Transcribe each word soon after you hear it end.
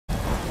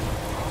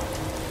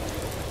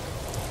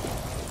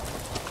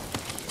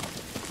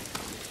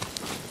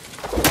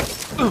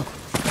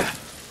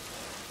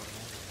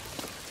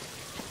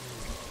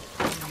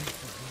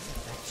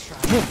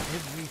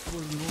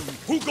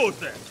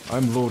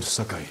I'm Lord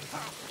Sakai.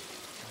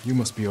 You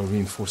must be our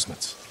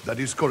reinforcements. That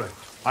is correct.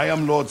 I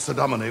am Lord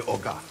Sadamane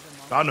Oga,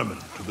 bannerman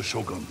to the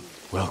Shogun.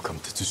 Welcome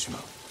to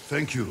Tsushima.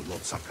 Thank you,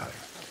 Lord Sakai.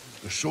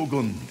 The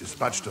Shogun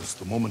dispatched us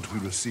the moment we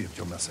received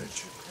your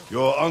message.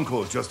 Your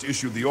uncle just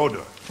issued the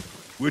order.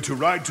 We're to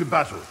ride to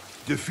battle,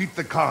 defeat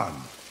the Khan,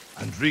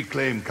 and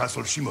reclaim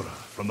Castle Shimura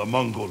from the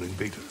Mongol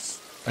invaders.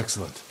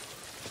 Excellent.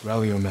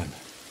 Rally your men.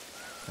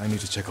 I need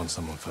to check on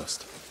someone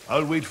first.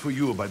 I'll wait for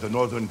you by the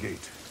northern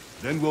gate.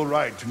 Then we'll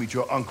ride to meet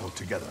your uncle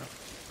together.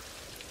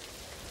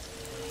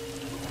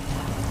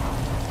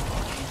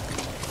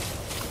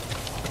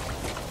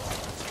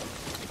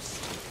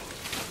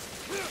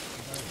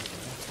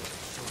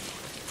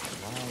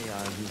 Why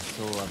are you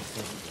so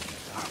upset?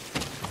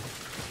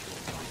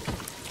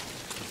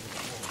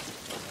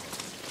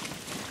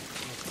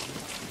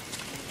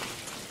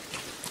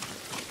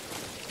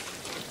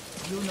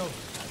 You know,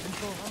 I'm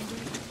so hungry.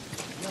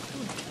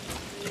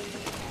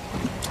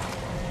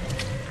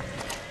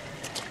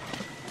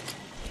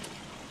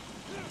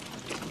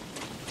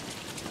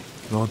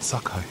 Lord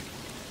Sakai.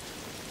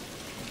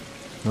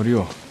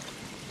 Norio,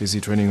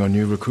 busy training our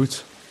new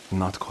recruits?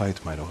 Not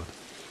quite, my lord.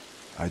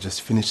 I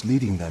just finished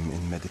leading them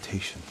in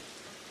meditation.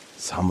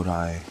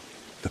 Samurai,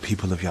 the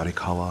people of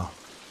Yarikawa,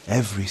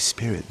 every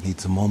spirit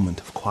needs a moment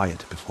of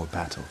quiet before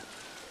battle.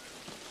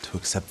 To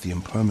accept the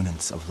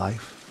impermanence of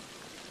life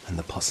and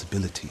the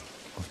possibility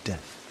of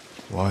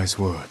death. Wise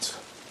words.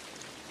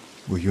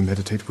 Will you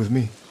meditate with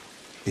me?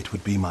 It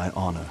would be my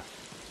honor.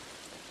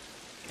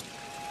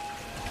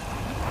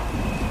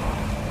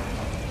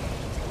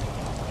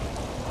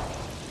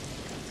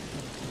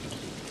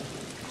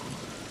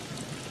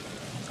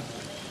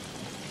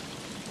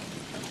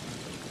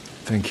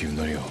 Thank you,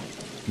 Norio.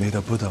 May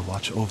the Buddha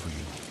watch over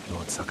you,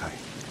 Lord Sakai.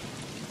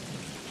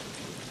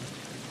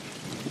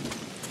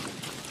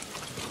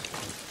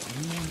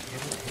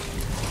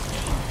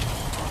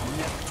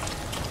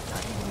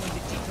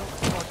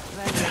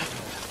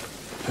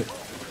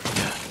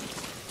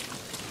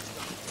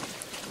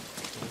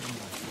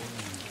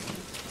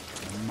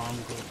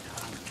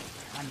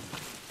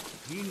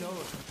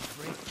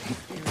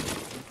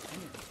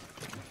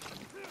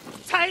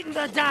 Tighten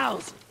the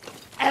dowels!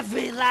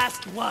 Every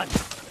last one!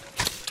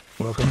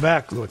 Welcome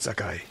back, Lord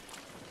Sakai.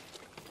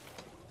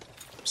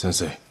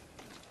 Sensei,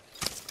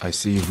 I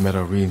see you've met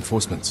our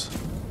reinforcements.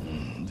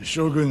 The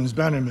Shogun's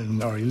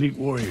bannermen are elite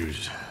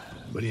warriors,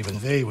 but even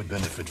they would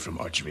benefit from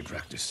archery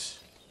practice.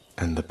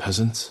 And the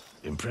peasants?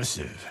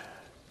 Impressive.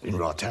 In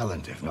raw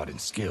talent, if not in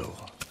skill.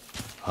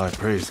 High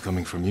praise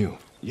coming from you.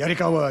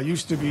 Yarikawa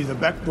used to be the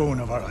backbone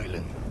of our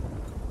island.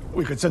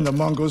 We could send the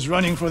Mongols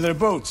running for their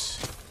boats.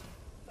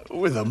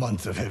 With a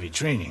month of heavy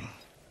training.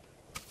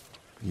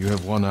 You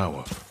have 1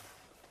 hour.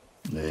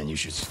 Then you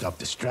should stop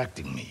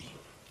distracting me.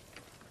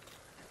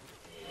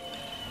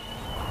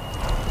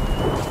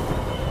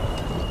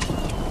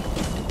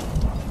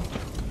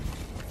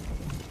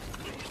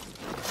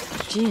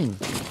 Jin,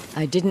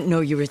 I didn't know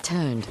you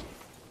returned.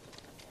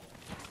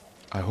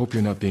 I hope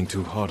you're not being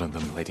too hard on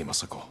them, Lady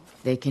Masako.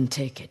 They can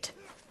take it.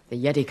 The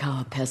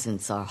Yarikawa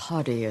peasants are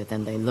hardier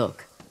than they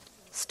look.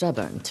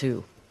 Stubborn,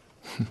 too.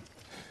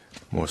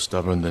 More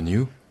stubborn than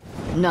you?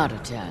 Not a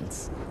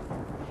chance.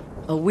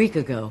 A week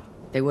ago,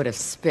 they would have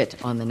spit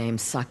on the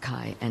names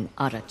Sakai and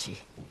Arachi.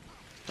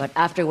 But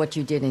after what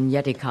you did in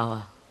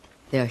Yarikawa,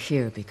 they're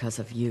here because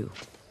of you.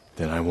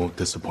 Then I won't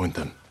disappoint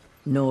them.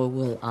 Nor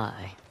will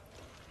I.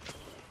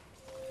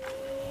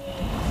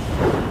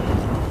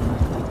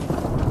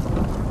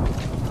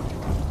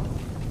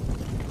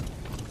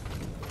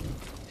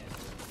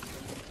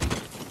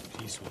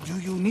 Do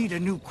you need a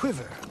new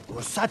quiver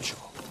or satchel?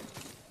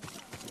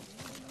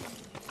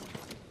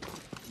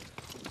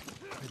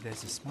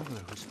 There's a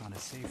smuggler who's found a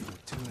safe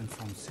route to and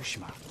from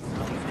Tsushima.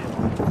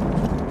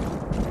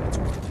 That's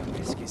quite a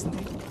risk, isn't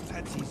it?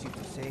 That's easy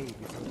to say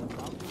before the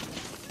Mongols.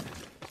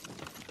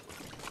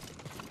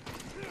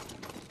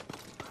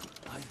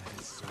 I've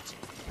had such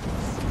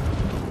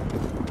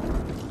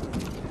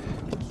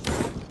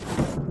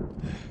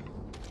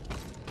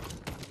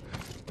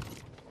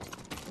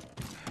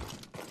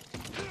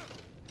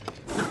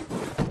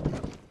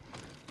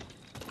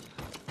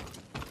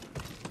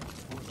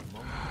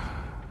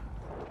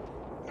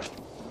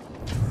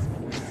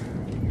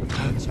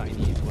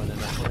Chinese well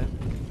enough.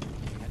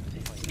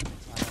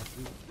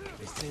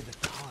 They say the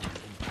Khan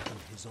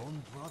killed his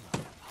own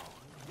brother.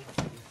 He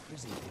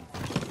imprisoned him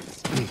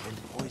and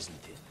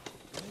poisoned him.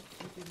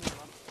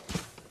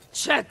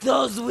 Check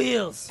those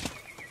wheels!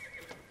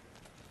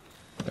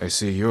 I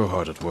see you're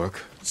hard at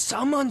work.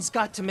 Someone's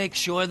got to make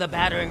sure the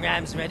battering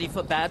ram's ready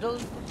for battle.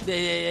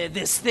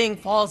 This thing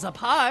falls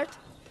apart.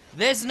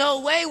 There's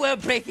no way we're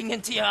breaking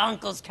into your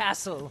uncle's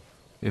castle.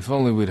 If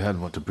only we'd had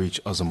one to breach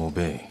Azamo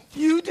Bay.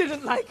 You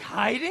didn't like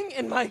hiding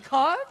in my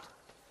cart?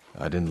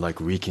 I didn't like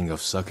reeking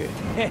of sake.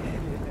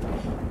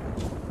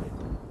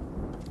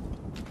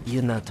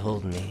 You not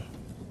told me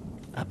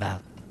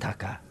about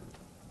Taka.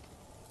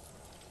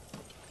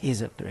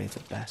 He's a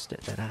braver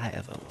bastard than I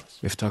ever was.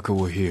 If Taka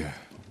were here,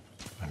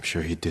 I'm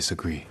sure he'd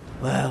disagree.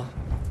 Well,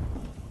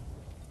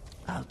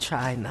 I'll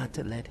try not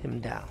to let him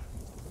down.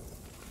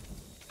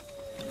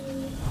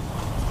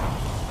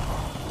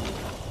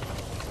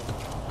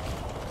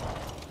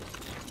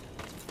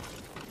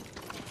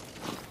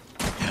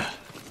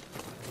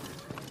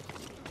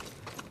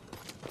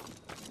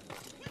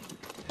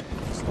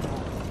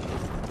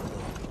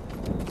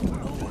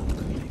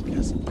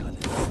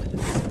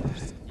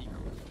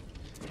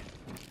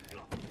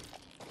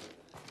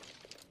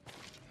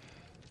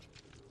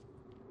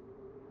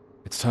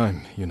 It's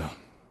time, you know.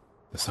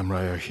 The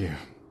samurai are here.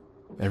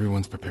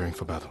 Everyone's preparing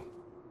for battle.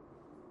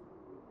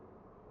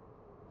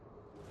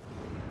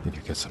 Did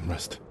you get some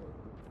rest?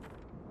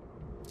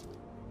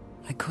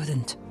 I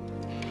couldn't.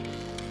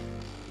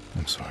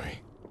 I'm sorry.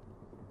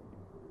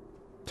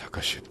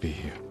 Taka should be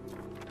here.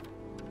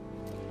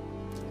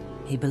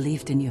 He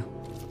believed in you.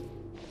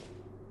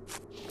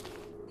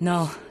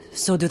 No,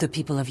 so do the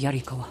people of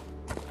Yarikawa.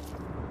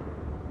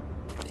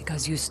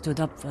 Because you stood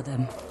up for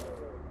them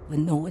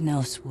when no one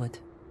else would.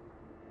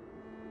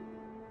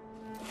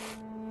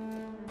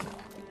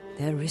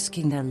 They're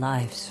risking their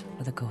lives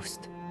for the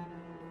ghost.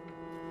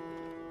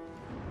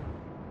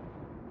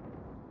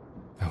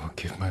 I will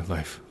give my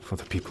life for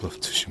the people of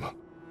Tsushima.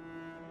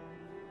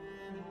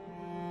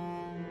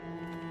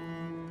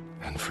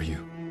 And for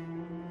you.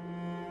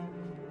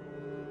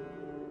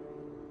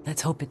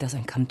 Let's hope it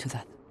doesn't come to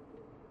that.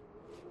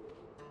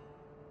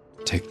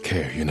 Take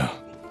care, Yuna.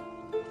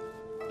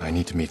 I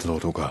need to meet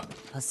Lord Oga.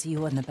 I'll see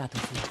you on the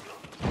battlefield.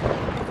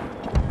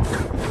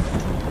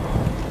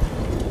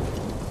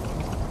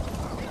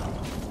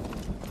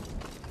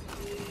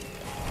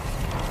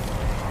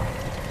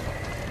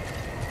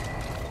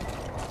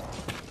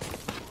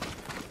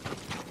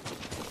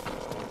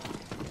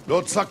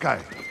 Lord Sakai,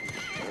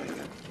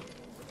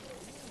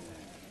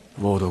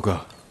 Lord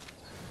Oga.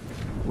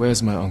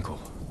 Where's my uncle?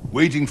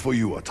 waiting for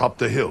you atop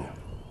the hill.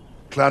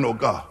 Clan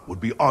Oga would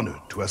be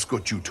honored to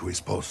escort you to his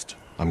post.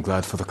 I'm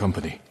glad for the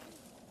company.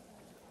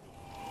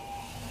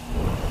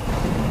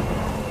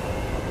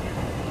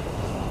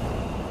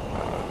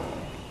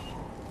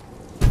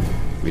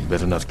 We'd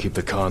better not keep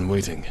the Khan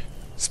waiting.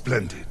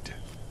 Splendid.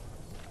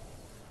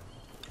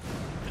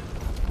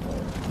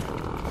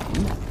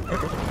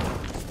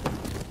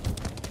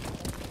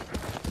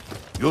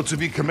 You're to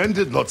be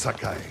commended, Lord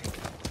Sakai.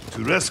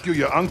 To rescue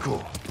your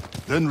uncle,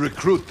 then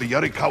recruit the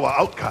Yarikawa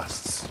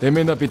outcasts. They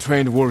may not be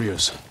trained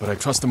warriors, but I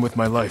trust them with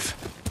my life.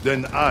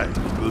 Then I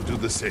will do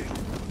the same.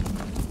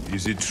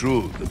 Is it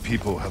true the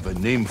people have a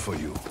name for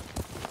you?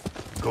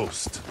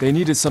 Ghost. They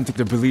needed something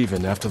to believe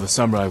in after the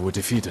samurai were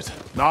defeated.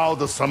 Now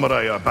the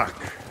samurai are back.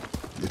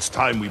 It's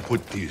time we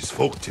put these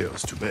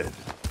folktales to bed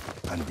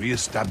and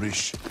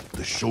re-establish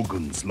the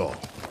Shogun's law.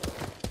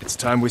 It's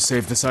time we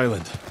save this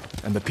island,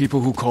 and the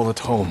people who call it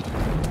home.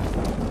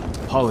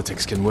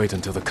 Politics can wait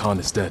until the Khan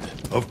is dead.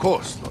 Of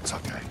course, Lord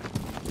Sakai.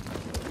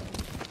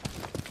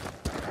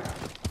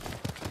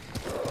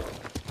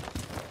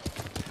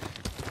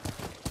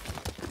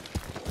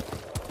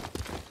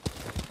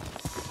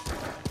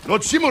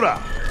 Lord Shimura,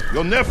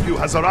 your nephew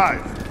has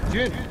arrived.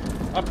 Jin,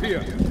 up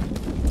here.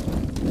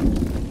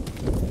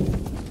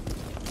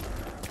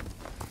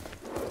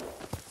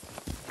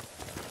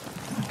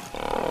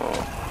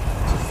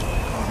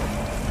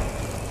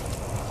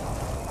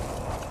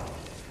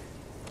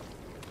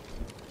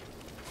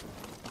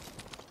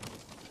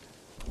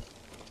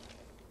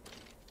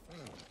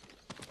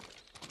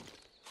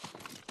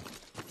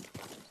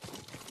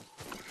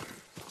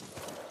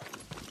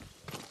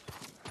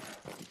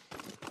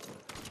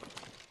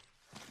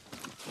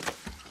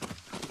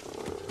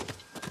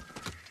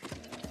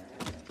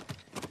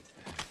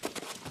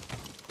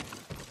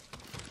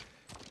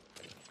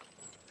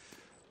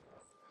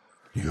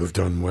 You have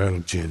done well,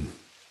 Jin.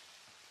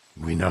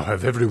 We now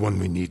have everyone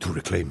we need to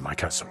reclaim my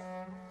castle.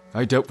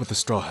 I dealt with the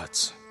Straw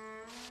Hats,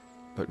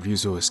 but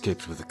Ryuzo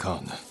escaped with the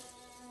Khan.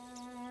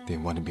 They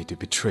wanted me to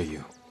betray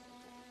you.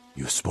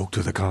 You spoke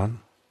to the Khan?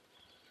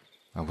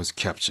 I was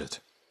captured.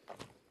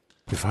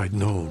 If I'd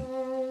known,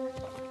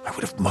 I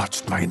would have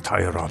marched my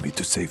entire army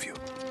to save you.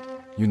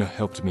 Yuna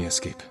helped me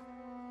escape.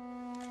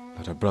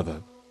 But her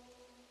brother...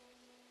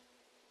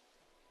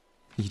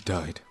 he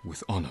died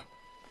with honor.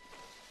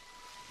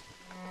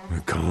 The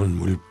Khan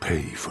will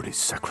pay for his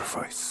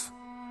sacrifice.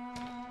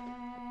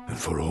 And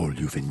for all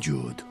you've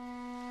endured.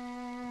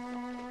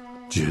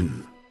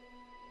 Jin,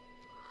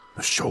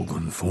 the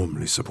Shogun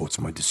formally supports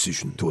my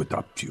decision to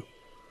adopt you.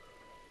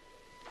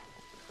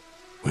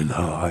 When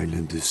our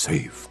island is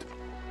saved,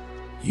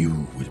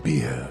 you will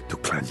be heir to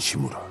Clan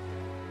Shimura.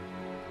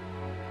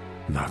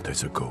 Not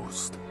as a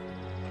ghost,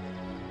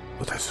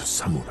 but as a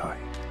samurai.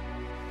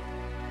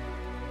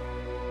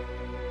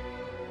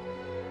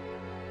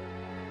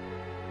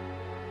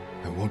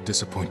 I won't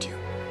disappoint you,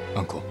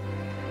 Uncle.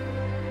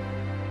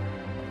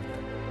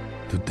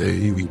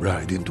 Today we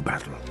ride into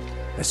battle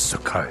as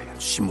Sakai and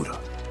Shimura.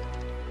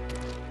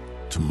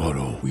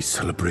 Tomorrow we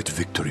celebrate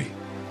victory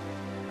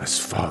as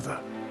father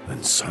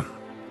and son.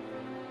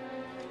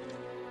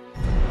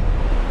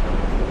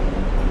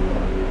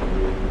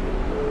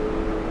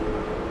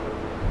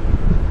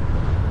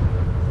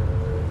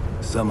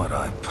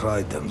 Samurai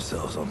pride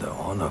themselves on their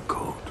honor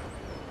code.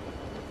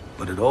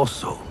 But it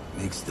also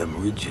makes them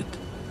rigid,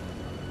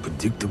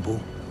 predictable,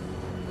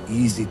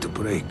 easy to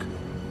break.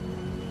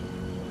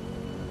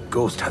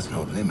 Ghost has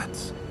no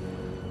limits.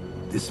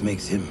 This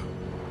makes him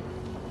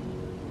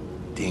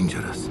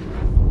dangerous.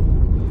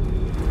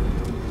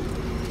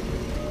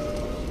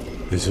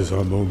 This is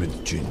our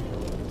moment, Jin.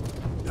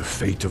 The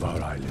fate of our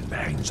island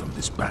hangs on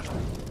this battle.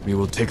 We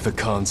will take the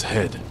Khan's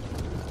head.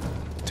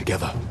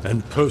 Together.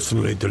 And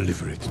personally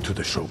deliver it to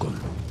the Shogun.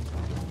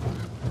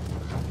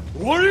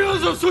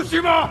 Warriors of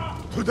Tsushima!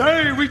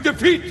 Today we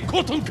defeat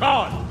Khotun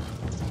Khan!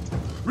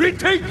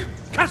 Retake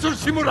Castle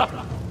Shimura!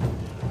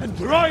 And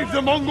drive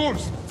the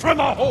Mongols from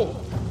our home!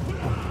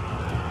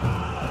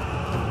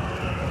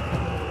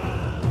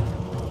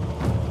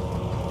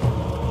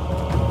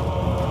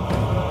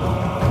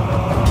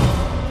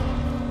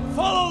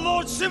 Follow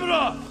Lord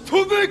Shimura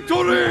to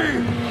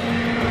victory!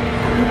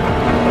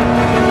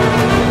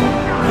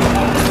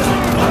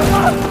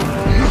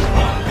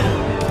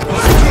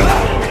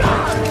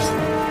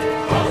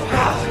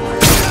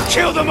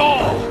 Kill them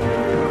all!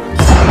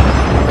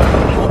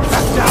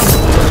 Back down!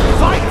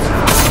 Fight!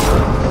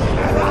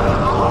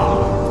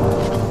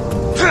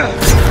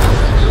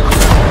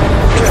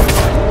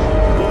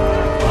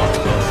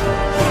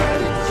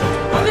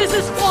 This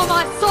is for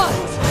my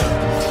sons!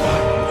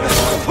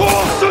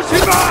 For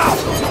Tsushima!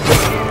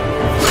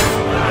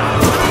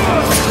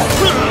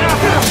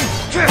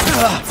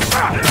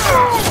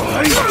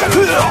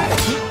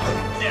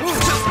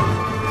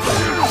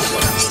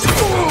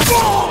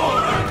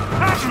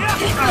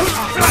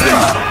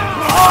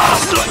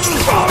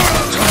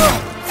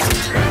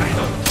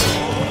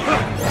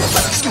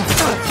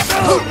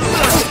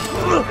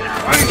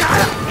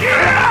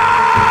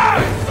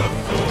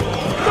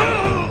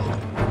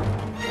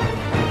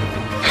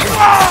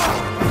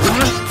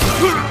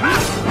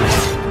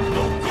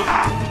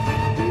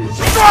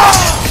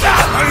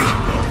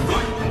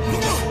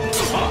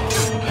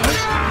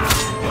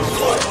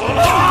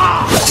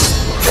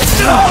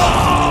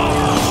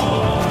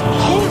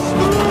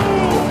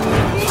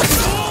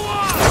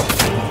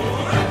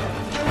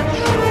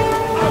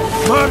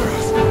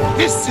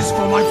 This is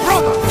for my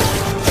brother!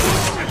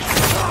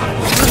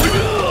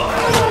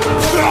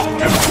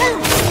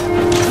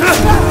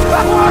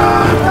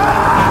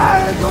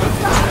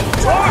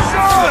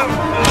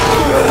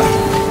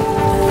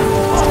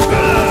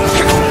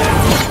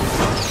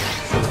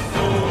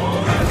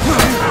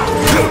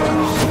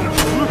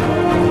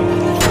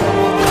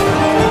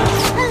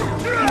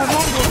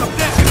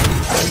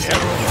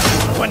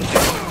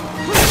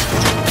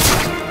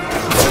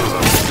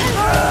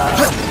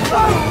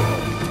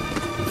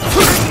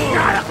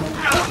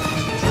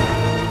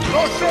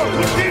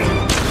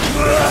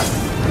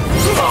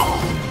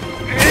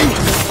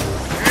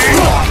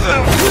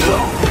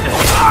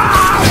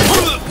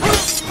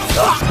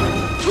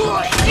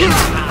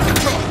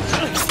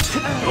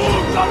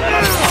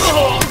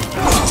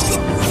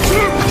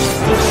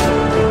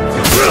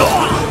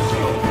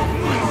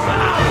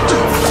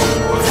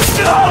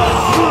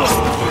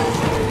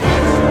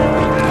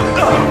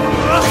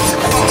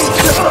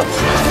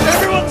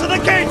 Everyone to the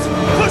gate!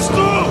 Push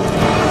through!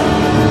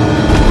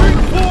 Bring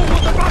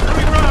forward the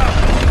battering ram!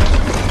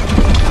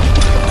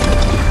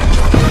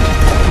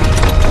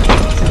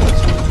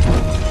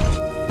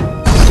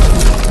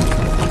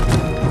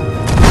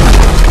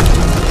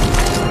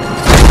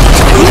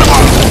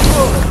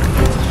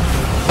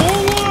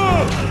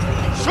 Forward!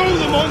 Show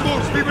the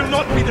Mongols we will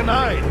not be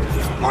denied!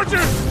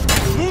 Archers!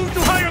 Move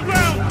to higher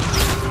ground!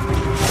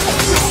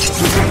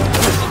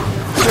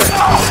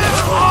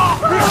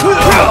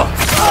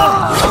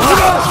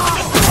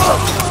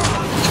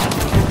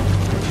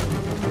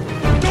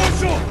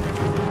 Dorsal!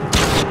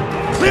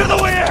 Clear the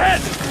way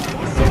ahead!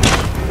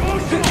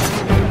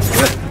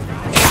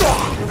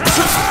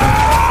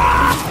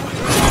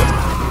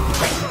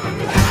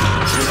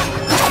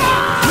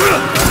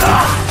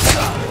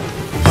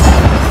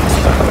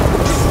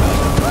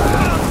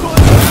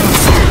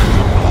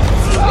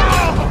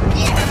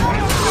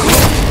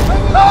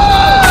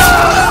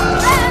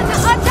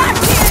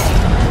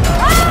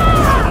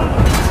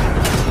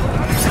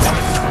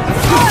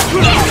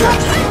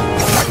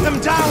 Track them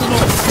down,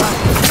 Lord!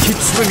 Keep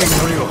swinging,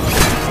 Mario!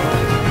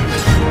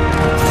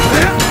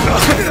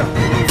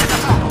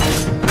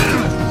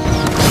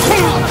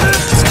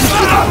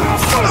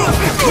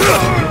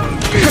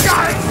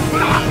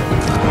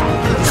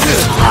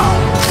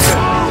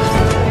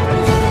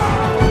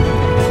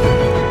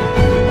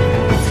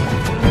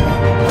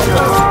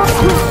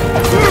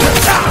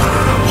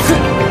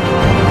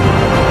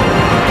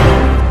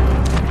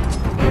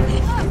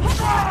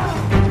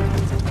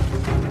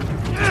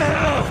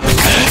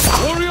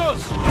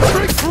 Warriors!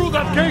 Break through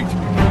that gate!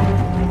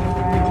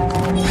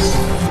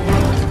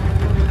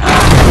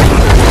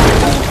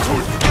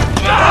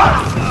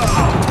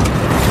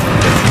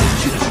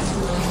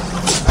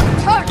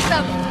 Charge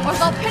them, or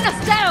they'll pin us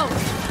down!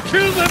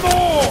 Kill them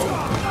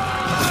all!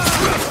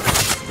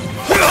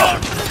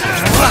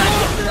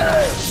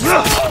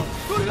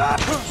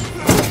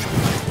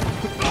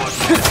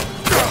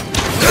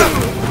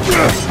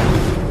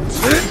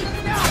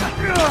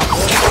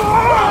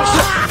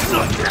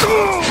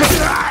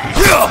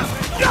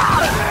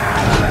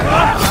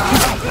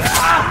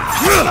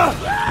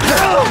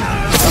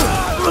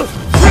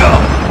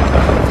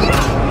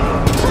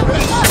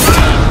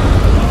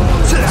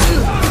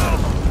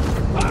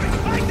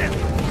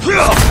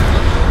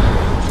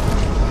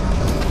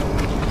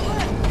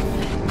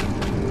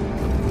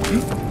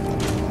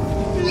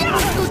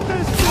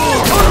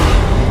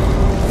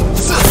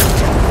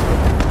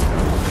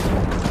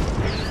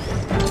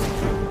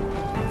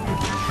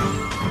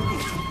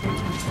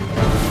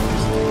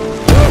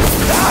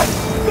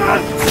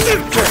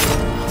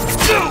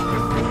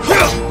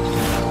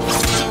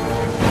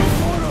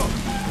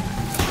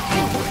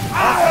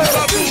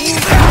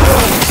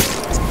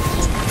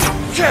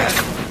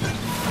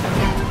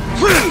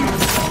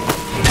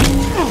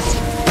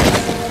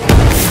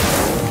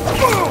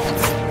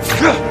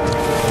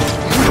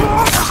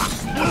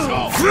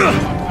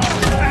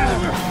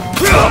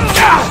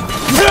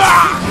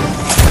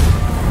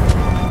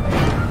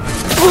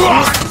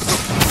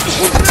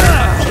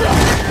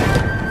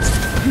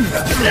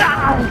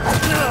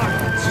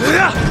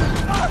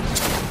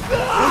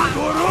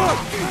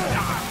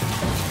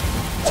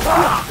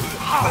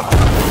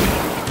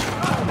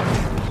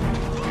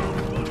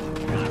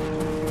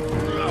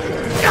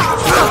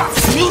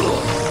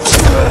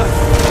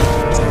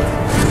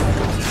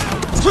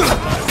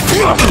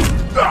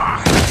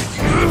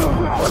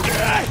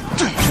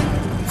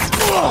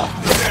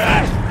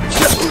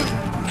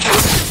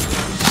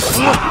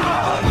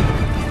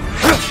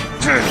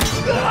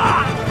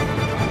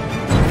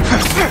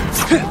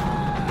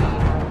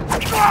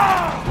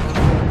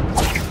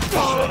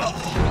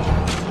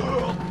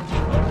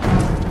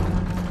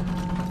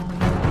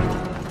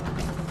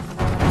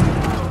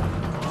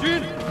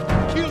 Jin,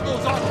 kill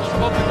those archers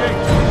above the gate.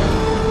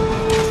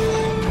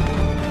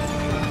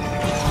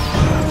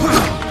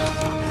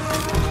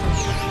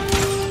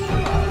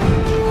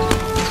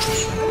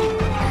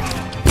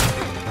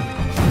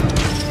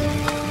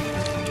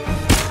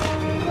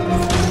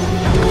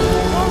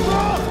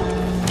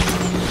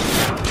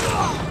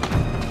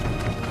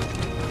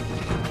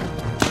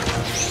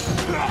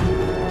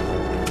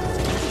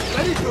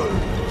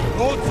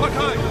 Lord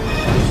Sakai,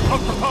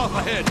 stop the path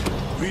ahead.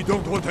 We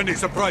don't want any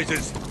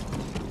surprises.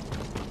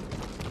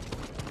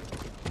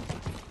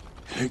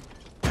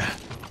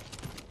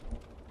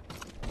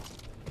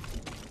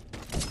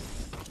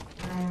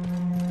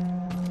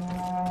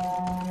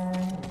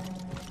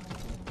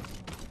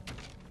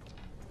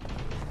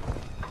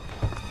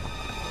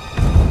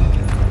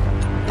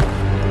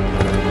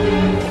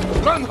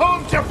 Run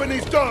home,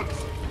 Japanese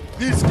dogs!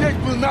 This gate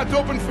will not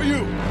open for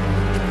you!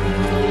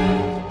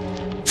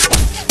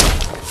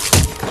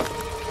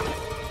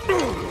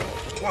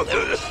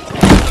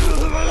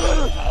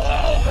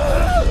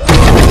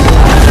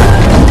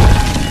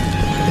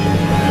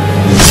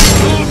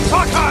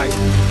 Sakai!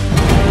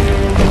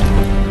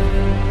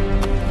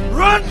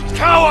 Run,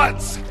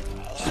 cowards!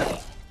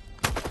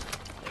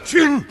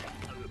 Jin!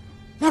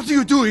 What are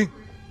you doing?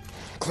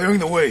 Clearing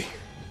the way.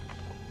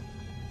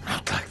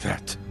 Not like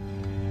that.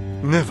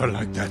 Never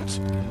like that.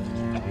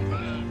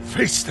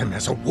 Face them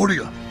as a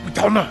warrior with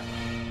honor,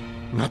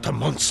 not a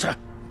monster.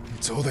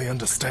 It's all they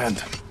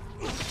understand.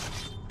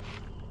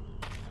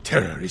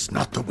 Terror is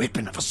not the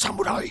weapon of a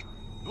samurai.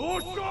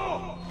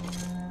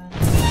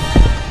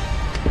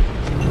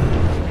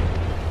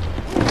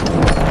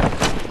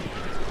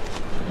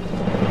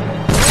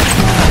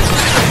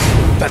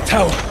 That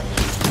tower!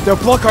 They'll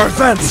block our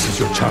advance! This is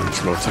your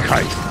chance, Lord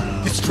Sakai.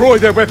 Destroy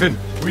their weapon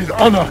with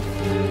honor.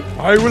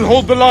 I will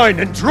hold the line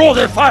and draw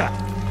their fire.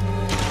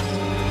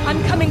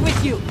 I'm coming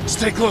with you.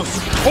 Stay close.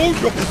 Hold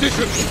your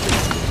position.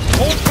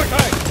 Hold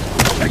Sakai.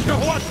 Take the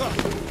Huasa.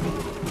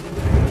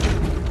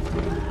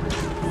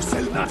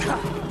 Selnata.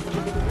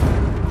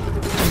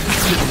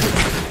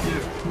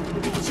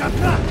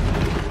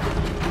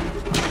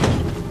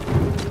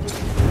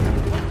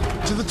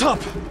 To the top!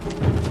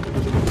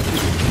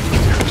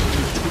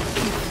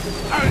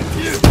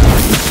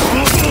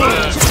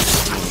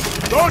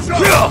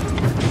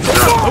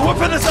 The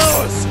weapon is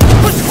ours!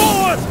 Push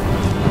forward!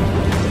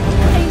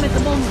 Aim at the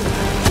Mongol.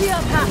 Clear a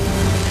path.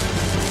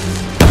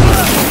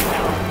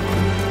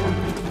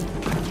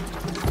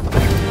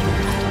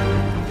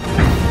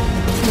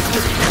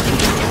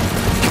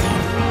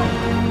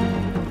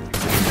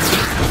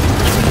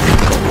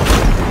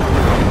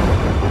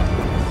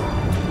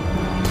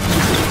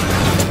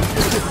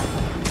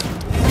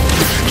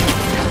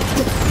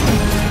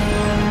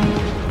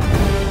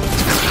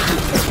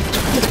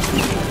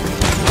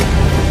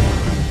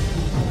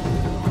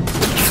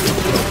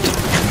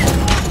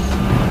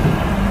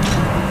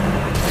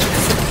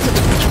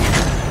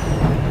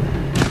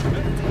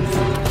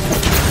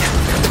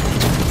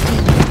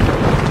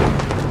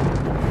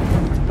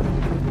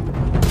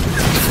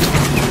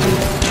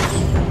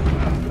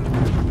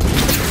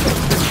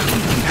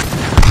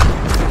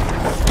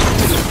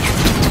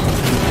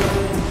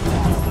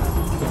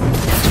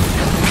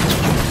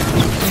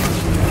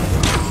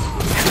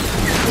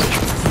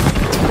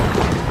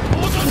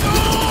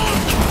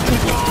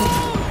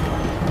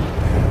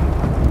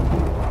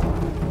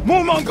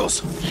 More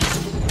Mongols!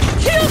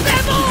 Kill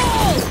them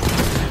all!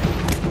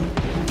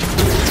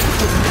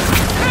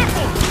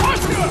 Careful!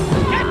 Posture!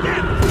 Get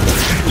them!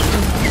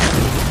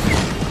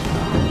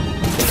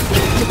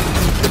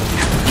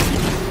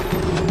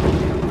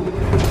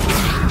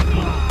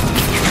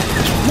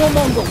 More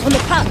Mongols on the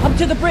path up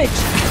to the bridge.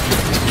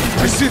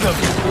 I see them!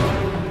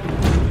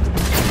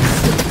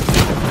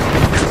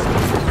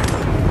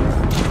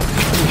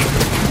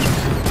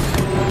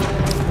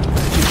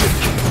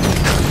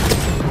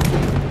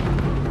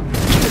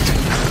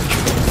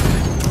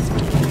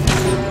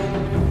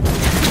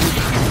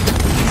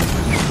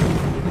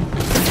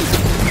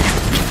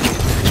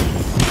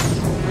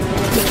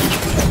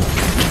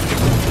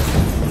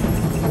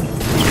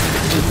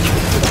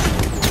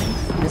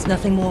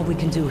 nothing more we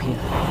can do here.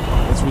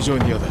 Let's rejoin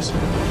the others.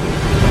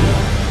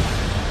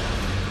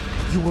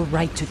 You were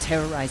right to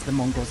terrorize the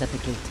Mongols at the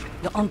gate.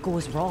 Your uncle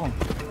was wrong.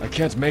 I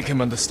can't make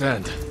him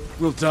understand.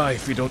 We'll die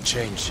if we don't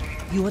change.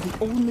 You are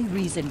the only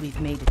reason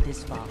we've made it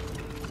this far.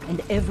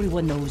 And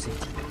everyone knows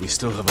it. We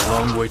still have a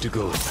long way to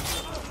go.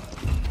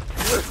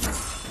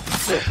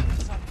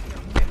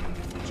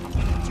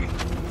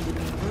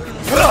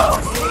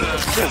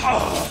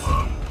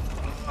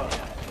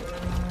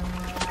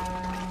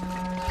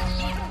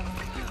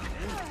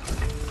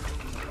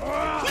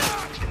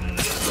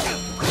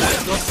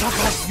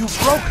 You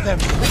broke them!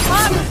 The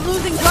Khan is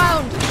losing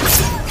ground!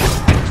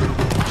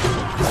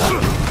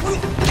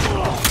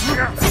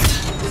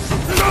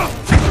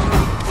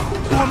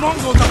 More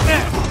Mongols up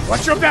there!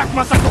 Watch your back,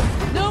 Masako!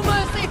 No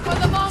mercy for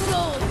the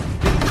Mongols!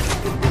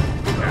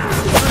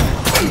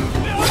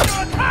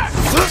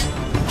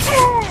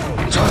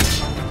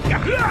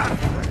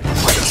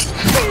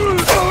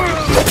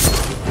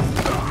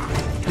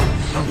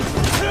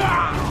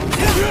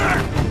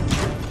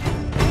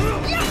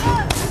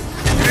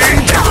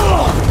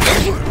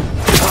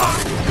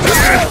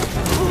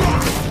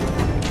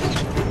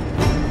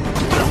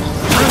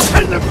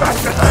 Send them back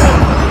to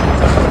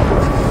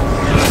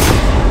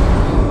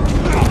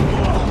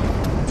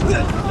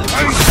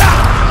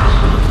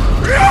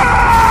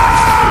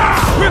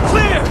We're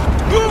clear!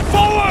 Move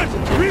forward!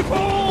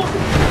 Refold!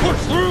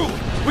 Push through!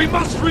 We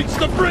must reach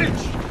the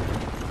bridge!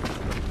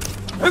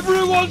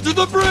 Everyone to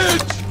the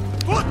bridge!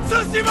 For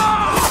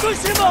Tsushima!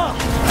 Tsushima!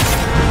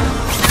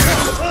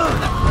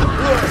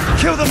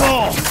 Kill them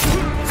all!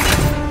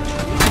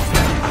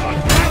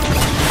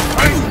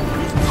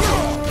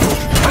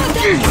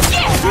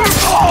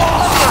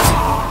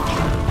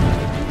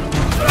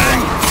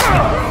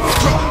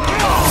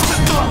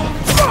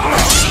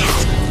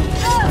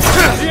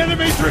 The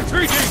enemy's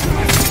retreating!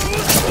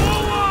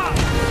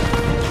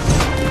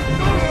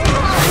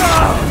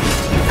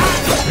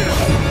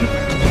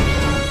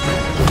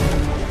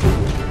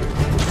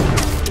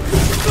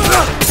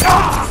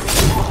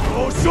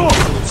 Oh, sure!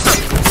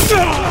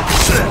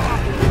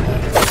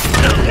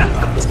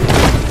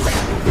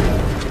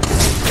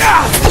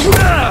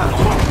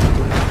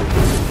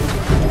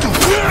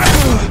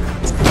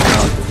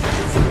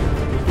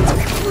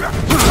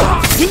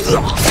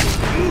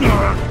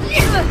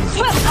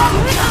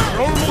 We're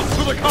almost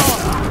to the car!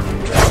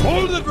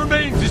 All that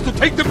remains is to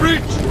take the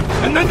bridge,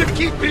 and then to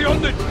keep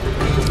beyond it!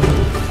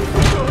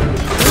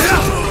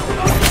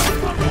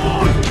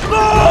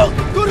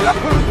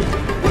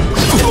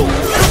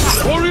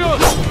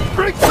 Warriors!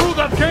 Break through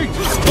that gate!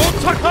 Lord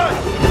Sakai!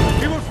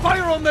 He will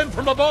fire on them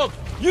from above!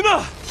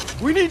 Yuna!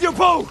 We need your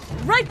bow!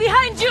 Right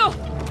behind you!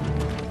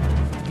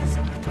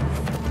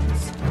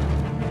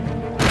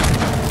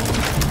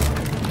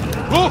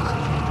 Look!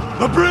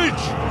 The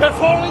bridge! They're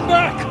falling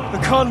back! The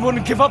Khan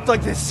wouldn't give up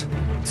like this.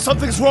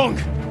 Something's wrong.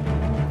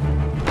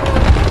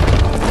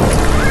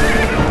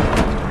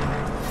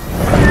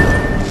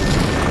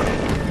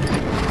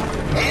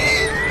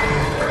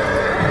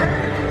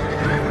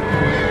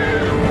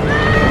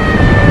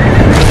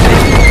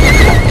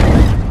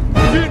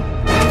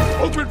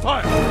 Open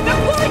fire!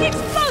 They're pouring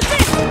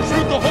explosives!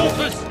 Shoot the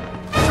horses!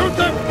 Shoot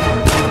them!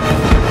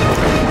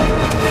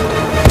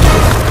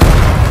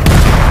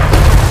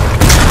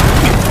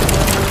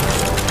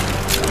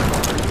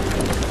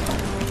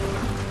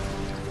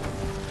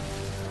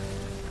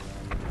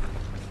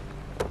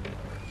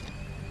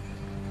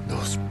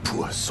 Those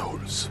poor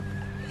souls.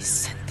 We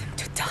sent them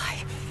to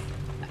die.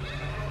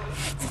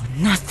 For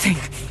nothing.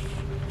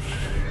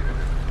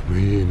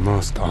 We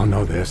must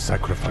honor their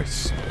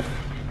sacrifice.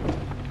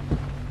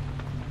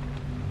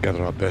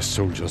 Gather our best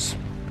soldiers.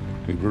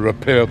 We will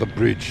repair the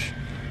bridge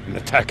and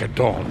attack at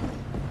dawn.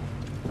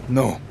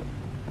 No.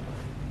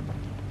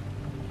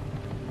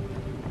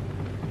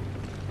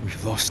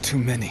 We've lost too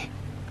many.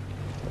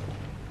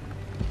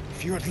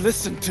 If you had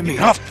listened to me...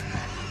 Enough!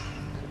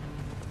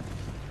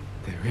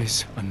 There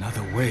is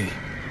another way.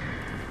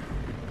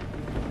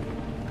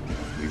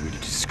 We will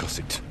discuss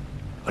it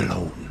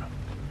alone.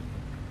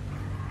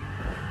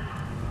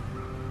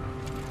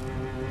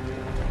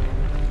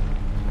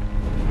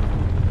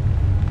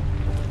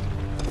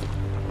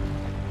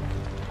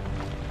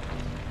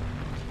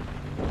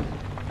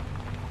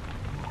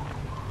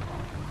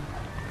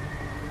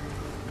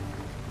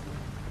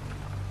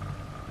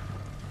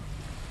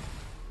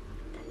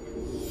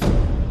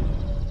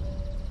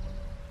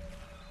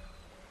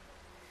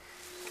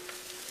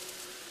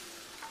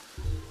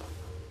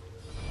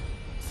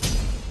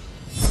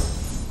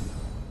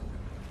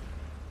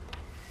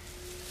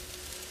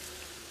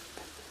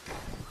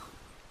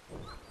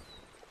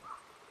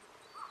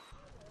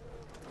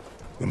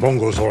 The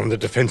Mongols are on the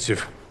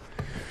defensive.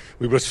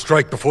 We will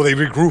strike before they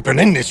regroup and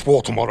end this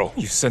war tomorrow.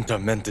 You sent our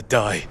men to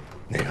die.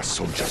 They are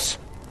soldiers.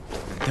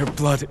 Their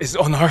blood is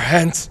on our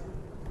hands.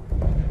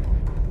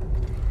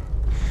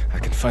 I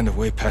can find a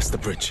way past the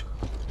bridge.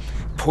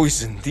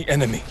 Poison the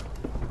enemy.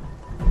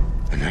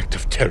 An act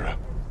of terror.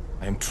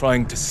 I am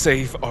trying to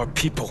save our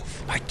people.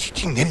 By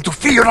teaching them to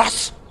fear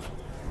us!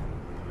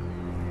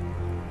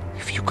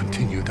 If you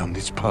continue down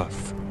this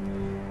path,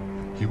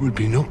 you will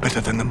be no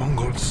better than the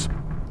Mongols.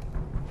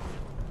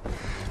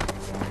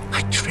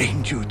 I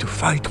trained you to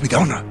fight with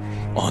honor.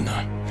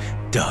 Honor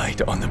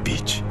died on the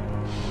beach.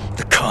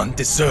 The Khan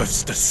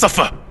deserves to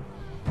suffer!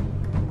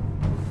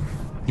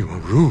 You are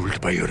ruled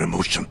by your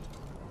emotion.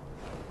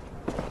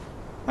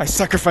 I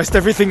sacrificed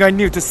everything I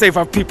knew to save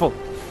our people.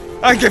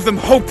 I gave them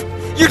hope.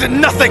 You did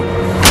nothing!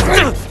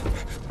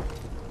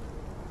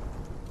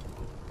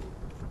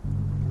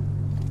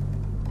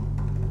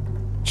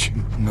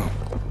 Jin. No.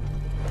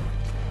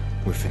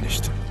 We're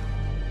finished.